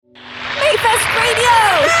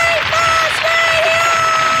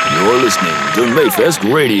You're listening to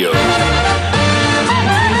Mayfest Radio.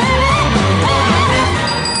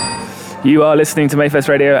 You are listening to Mayfest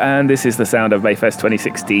Radio, and this is the sound of Mayfest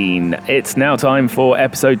 2016. It's now time for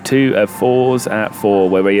episode 2 of 4s at 4,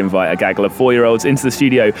 where we invite a gaggle of 4-year-olds into the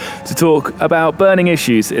studio to talk about burning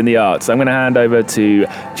issues in the arts. I'm going to hand over to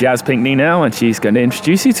Jazz Pinkney now, and she's going to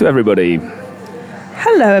introduce you to everybody.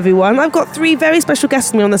 Hello, everyone. I've got 3 very special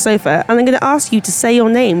guests with me on the sofa, and I'm going to ask you to say your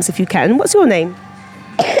names if you can. What's your name?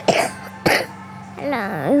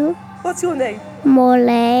 Hello. What's your name?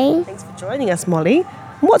 Molly. Thanks for joining us, Molly.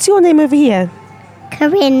 What's your name over here?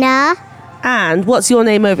 Corinna. And what's your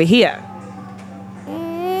name over here?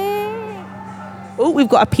 Oh, we've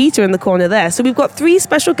got a Peter in the corner there. So we've got 3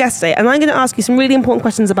 special guests today, and I'm going to ask you some really important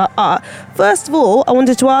questions about art. First of all, I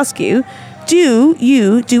wanted to ask you, do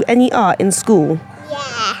you do any art in school?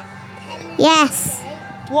 Yeah. Yes.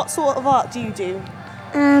 What sort of art do you do?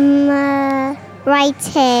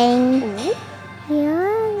 Writing. Ooh.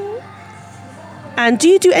 Yeah. And do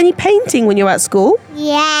you do any painting when you're at school?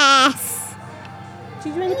 Yes. Do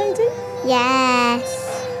you do any painting? Yes.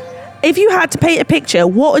 If you had to paint a picture,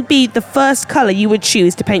 what would be the first colour you would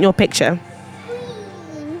choose to paint your picture?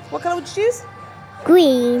 What colour would you choose?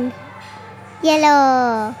 Green.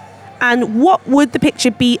 Yellow. And what would the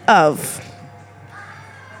picture be of?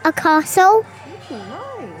 A castle.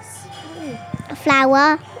 Nice. A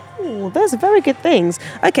flower. Oh, those are very good things.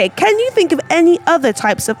 Okay, can you think of any other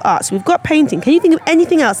types of art? So we've got painting. Can you think of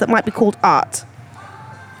anything else that might be called art?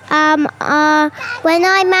 When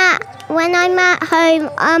I'm at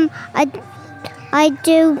home, I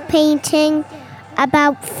do painting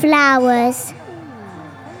about flowers.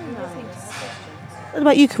 What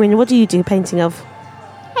about you, Karina? What do you do painting of?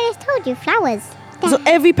 I just told you flowers. So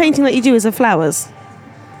every painting that you do is of flowers?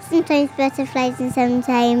 Sometimes butterflies and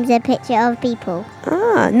sometimes a picture of people.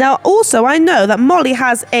 Now also I know that Molly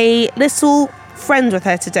has a little friend with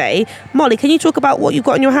her today. Molly, can you talk about what you've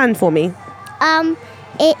got in your hand for me?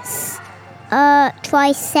 It's a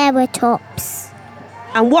triceratops.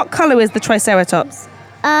 And what colour is the triceratops?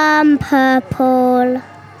 Purple.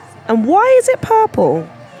 And why is it purple?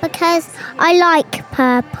 Because I like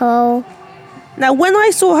purple. Now when I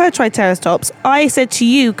saw her triceratops, I said to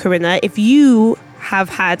you, Corinna, if you have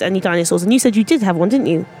had any dinosaurs, and you said you did have one, didn't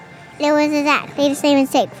you? It was exactly the same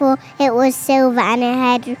as Tick 4. It was silver and it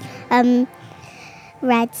had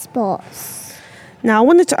red spots. Now I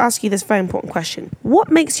wanted to ask you this very important question.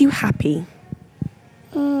 What makes you happy?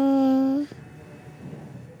 I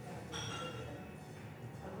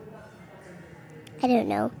don't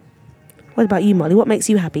know. What about you, Molly? What makes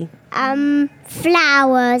you happy?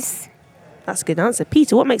 Flowers. That's a good answer.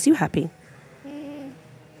 Peter, what makes you happy?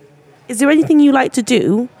 Is there anything you like to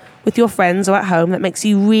do with your friends or at home that makes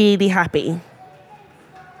you really happy?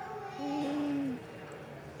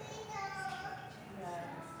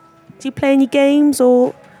 Do you play any games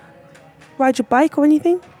or ride your bike or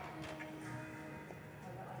anything?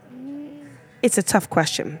 It's a tough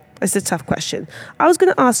question. I was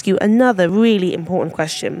going to ask you another really important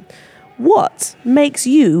question. What makes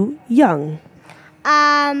you young?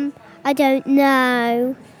 I don't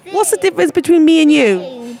know. What's the difference between me and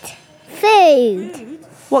you? Food.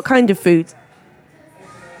 What kind of food?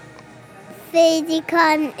 Food you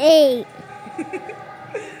can't eat.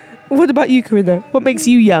 What about you, Corinna? What makes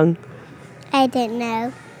you young? I don't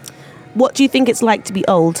know. What do you think it's like to be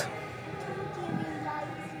old?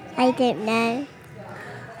 I don't know.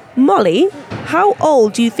 Molly, how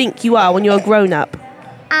old do you think you are when you're a grown-up?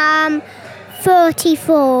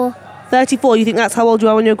 34. 34, you think that's how old you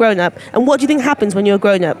are when you're a grown-up? And what do you think happens when you're a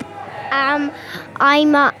grown-up?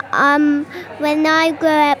 When I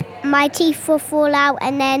grow up, my teeth will fall out,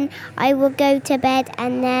 and then I will go to bed,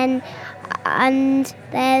 and then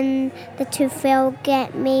the tooth will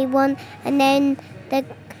get me one, and then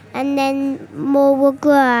more will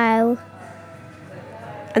grow.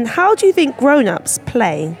 And how do you think grown-ups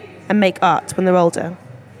play and make art when they're older?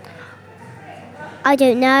 I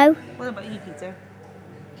don't know. What about you, Peter?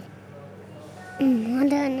 I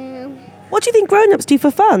don't know. What do you think grown-ups do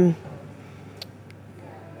for fun?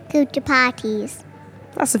 Go to parties.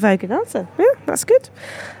 That's a very good answer. Yeah, that's good.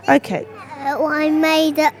 Okay. I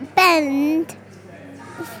made a bend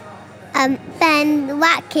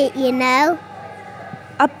racket, you know.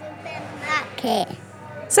 A Racket.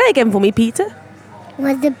 Say again for me, Peter.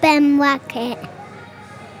 Was a bend racket.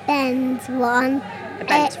 Bend one. A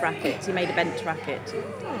bent racket. You made a bent racket.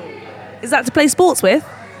 Is that to play sports with?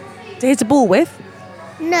 To hit a ball with?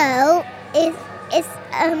 No, it's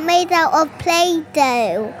made out of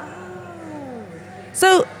Play-Doh.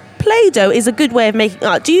 So Play-Doh is a good way of making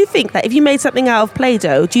art. Do you think that if you made something out of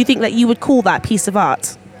Play-Doh, do you think that you would call that piece of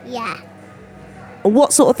art? Yeah.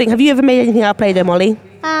 What sort of thing? Have you ever made anything out of Play-Doh, Molly?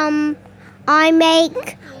 I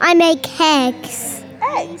make eggs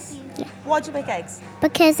Eggs? Yeah. Why do you make eggs?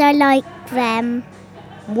 because I like them.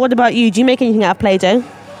 What about you? Do you make anything out of Play-Doh?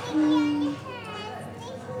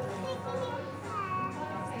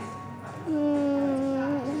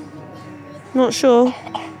 Not sure.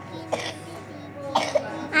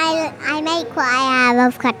 I make what I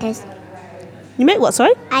have of cutters. You make what,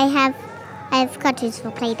 sorry? I have cutters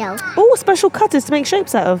for Play-Doh. Oh, special cutters to make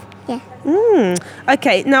shapes out of. Yeah.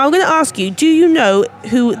 Okay, now I'm going to ask you, do you know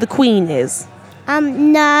who the Queen is?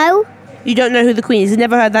 No. You don't know who the Queen is? You've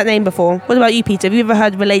never heard that name before? What about you, Peter? Have you ever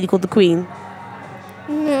heard of a lady called the Queen?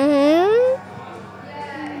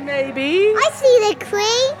 Maybe. I see the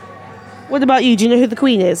Queen. What about you? Do you know who the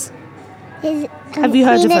Queen is? Have you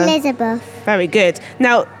heard Queen of her? Elizabeth. Very good.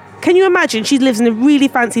 Now, can you imagine she lives in a really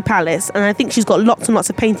fancy palace and I think she's got lots and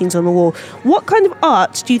lots of paintings on the wall. What kind of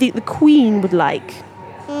art do you think the Queen would like?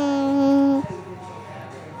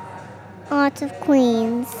 Art of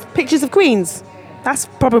Queens. Pictures of queens. That's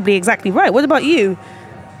probably exactly right. What about you?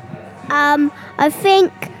 I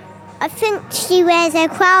think she wears a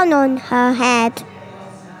crown on her head.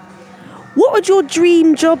 What would your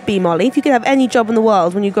dream job be, Molly? If you could have any job in the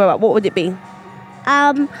world when you grow up, what would it be?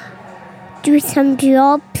 Do some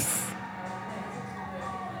jobs.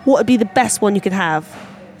 What would be the best one you could have?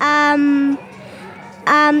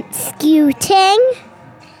 Scooting.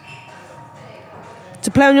 To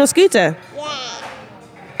play on your scooter? Yeah.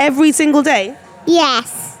 Every single day?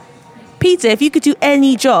 Yes. Peter, if you could do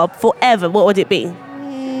any job forever, what would it be?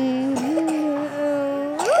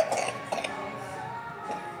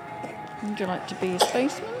 Would you like to be a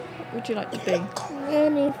spaceman? What would you like to be?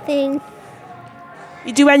 Anything.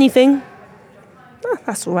 You do anything? Oh,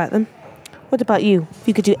 that's all right then. What about you? If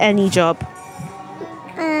you could do any job?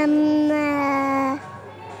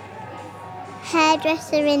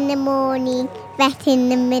 Hairdresser in the morning, vet in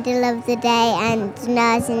the middle of the day, and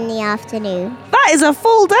nurse in the afternoon. That is a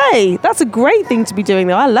full day. That's a great thing to be doing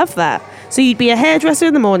though. I love that. So you'd be a hairdresser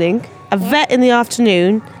in the morning, a vet in the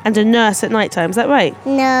afternoon, and a nurse at night time. Is that right?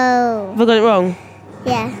 No. Have I got it wrong?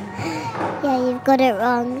 Yeah, you've got it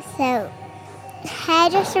wrong. So,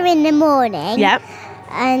 hairdresser in the morning. Yep.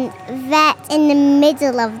 And vet in the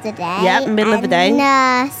middle of the day. Yep, middle of the day. And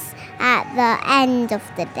nurse at the end of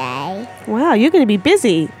the day. Wow, you're going to be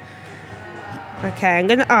busy. Okay, I'm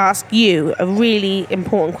going to ask you a really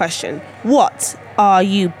important question. What are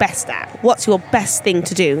you best at? What's your best thing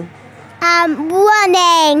to do?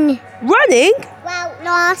 Running. Running? Well,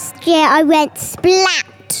 last year I went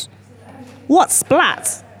splat. What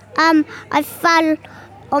splat? I fell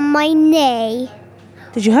on my knee.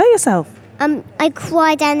 Did you hurt yourself? I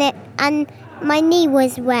cried and my knee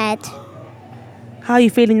was red. How are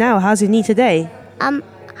you feeling now? How's your knee today?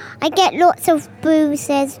 I get lots of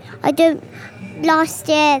bruises. Last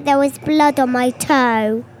year there was blood on my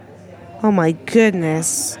toe. Oh my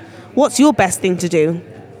goodness. What's your best thing to do?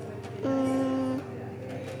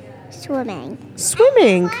 Swimming.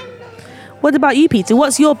 Swimming. What about you, Peter?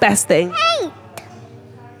 What's your best thing?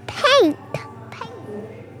 Paint.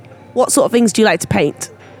 What sort of things do you like to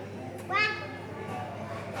paint?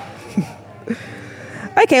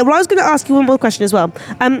 Okay, well, I was going to ask you one more question as well.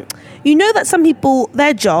 You know that some people,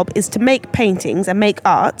 their job is to make paintings and make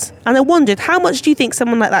art, and I wondered, how much do you think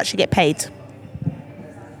someone like that should get paid?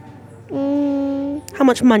 How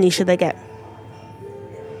much money should they get?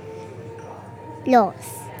 Lots.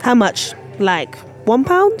 How much? Like £1,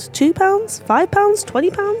 £2, £5,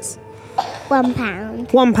 £20? £1.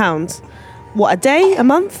 £1. What, a day? A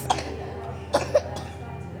month?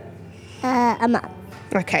 A month.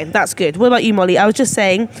 Okay, that's good. What about you, Molly? I was just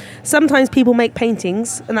saying, sometimes people make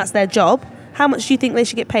paintings and that's their job. How much do you think they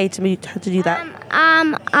should get paid to do that?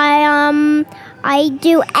 I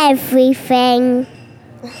do everything.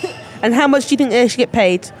 And how much do you think they should get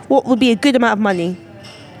paid? What would be a good amount of money?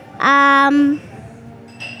 I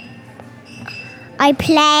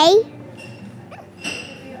play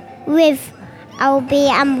with Albie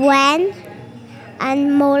and Wen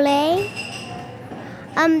and Molly.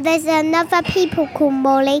 There's another people called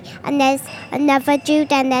Molly, and there's another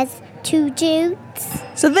Jude, and there's 2 Judes.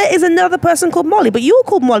 So there is another person called Molly, but you're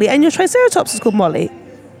called Molly, and your Triceratops is called Molly.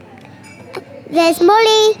 There's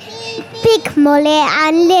Molly, Big Molly,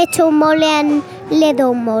 and Little Molly, and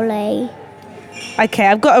Little Molly. Okay,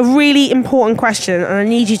 I've got a really important question, and I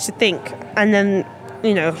need you to think, and then,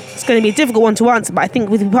 it's going to be a difficult one to answer, but I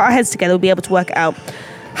think if we put our heads together, we'll be able to work it out.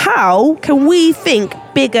 How can we think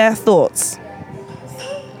bigger thoughts?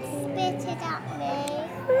 Spit it at me.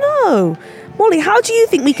 No. Molly, how do you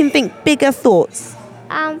think we can think bigger thoughts?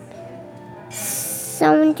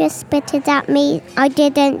 someone just spitted at me, I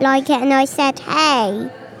didn't like it and I said, hey.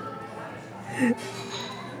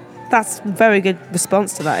 That's a very good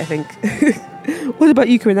response to that, I think. What about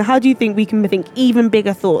you, Corinna? How do you think we can think even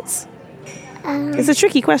bigger thoughts? It's a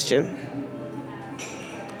tricky question.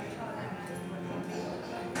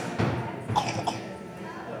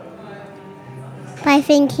 By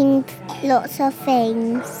thinking lots of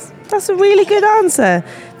things. That's a really good answer.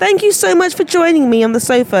 Thank you so much for joining me on the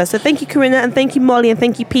sofa. So thank you, Corinna, and thank you, Molly, and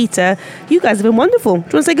thank you, Peter. You guys have been wonderful. Do you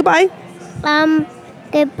want to say goodbye?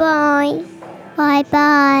 Goodbye.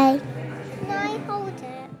 Bye-bye.